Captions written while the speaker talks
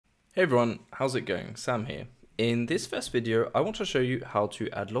Hey everyone, how's it going? Sam here. In this first video, I want to show you how to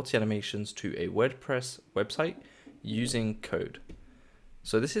add Lottie animations to a WordPress website using code.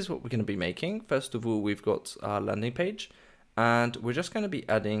 So this is what we're going to be making. First of all, we've got our landing page, and we're just going to be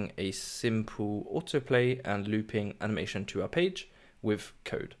adding a simple autoplay and looping animation to our page with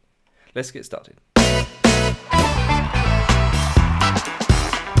code. Let's get started.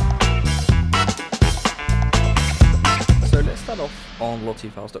 So let's start off on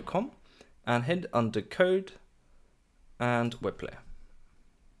LottieFiles.com and head under code and web player.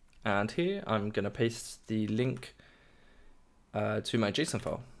 And here I'm going to paste the link to my JSON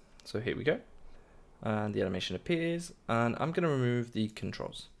file. So here we go. And the animation appears, and I'm going to remove the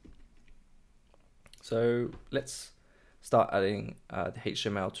controls. So let's start adding the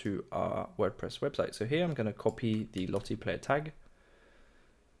HTML to our WordPress website. So here I'm going to copy the lottie-player tag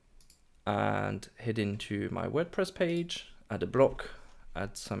and head into my WordPress page, add a block,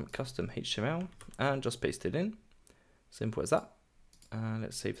 add some custom HTML, and just paste it in. Simple as that. And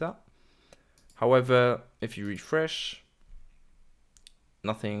let's save that. However, if you refresh,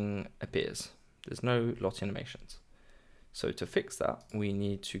 nothing appears. There's no Lottie animations. So to fix that, we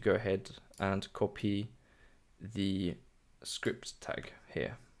need to go ahead and copy the script tag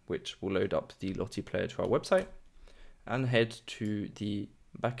here, which will load up the Lottie player to our website, and head to the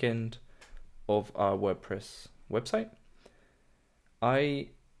backend of our WordPress website. I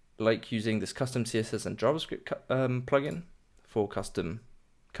like using this custom CSS and JavaScript plugin for custom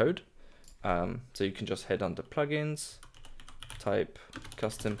code. So you can just head under plugins, type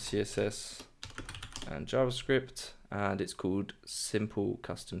custom CSS and JavaScript, and it's called Simple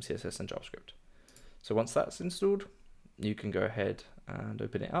Custom CSS and JavaScript. So once that's installed, you can go ahead and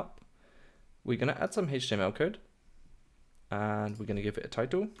open it up. We're going to add some HTML code, and we're going to give it a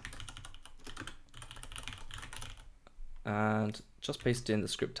title, and just paste in the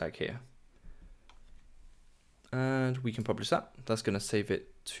script tag here. And we can publish that. That's going to save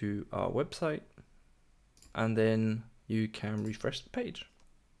it to our website, and then you can refresh the page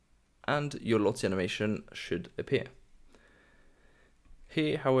and your Lottie animation should appear.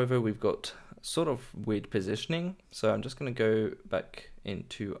 Here, however, we've got sort of weird positioning. So I'm just going to go back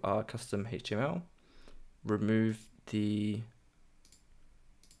into our custom HTML, remove the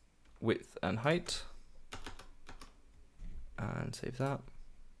width and height, and save that.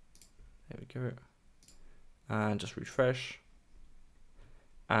 There we go. And just refresh.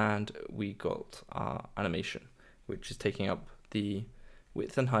 And we got our animation, which is taking up the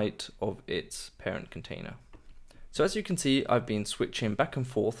width and height of its parent container. So as you can see, I've been switching back and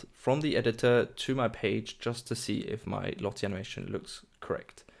forth from the editor to my page just to see if my Lottie animation looks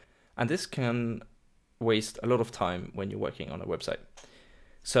correct. And this can waste a lot of time when you're working on a website.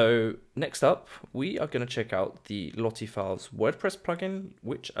 So next up, we are going to check out the LottieFiles WordPress plugin,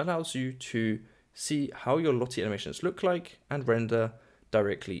 which allows you to see how your Lottie animations look like and render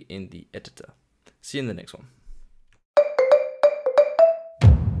directly in the editor. See you in the next one.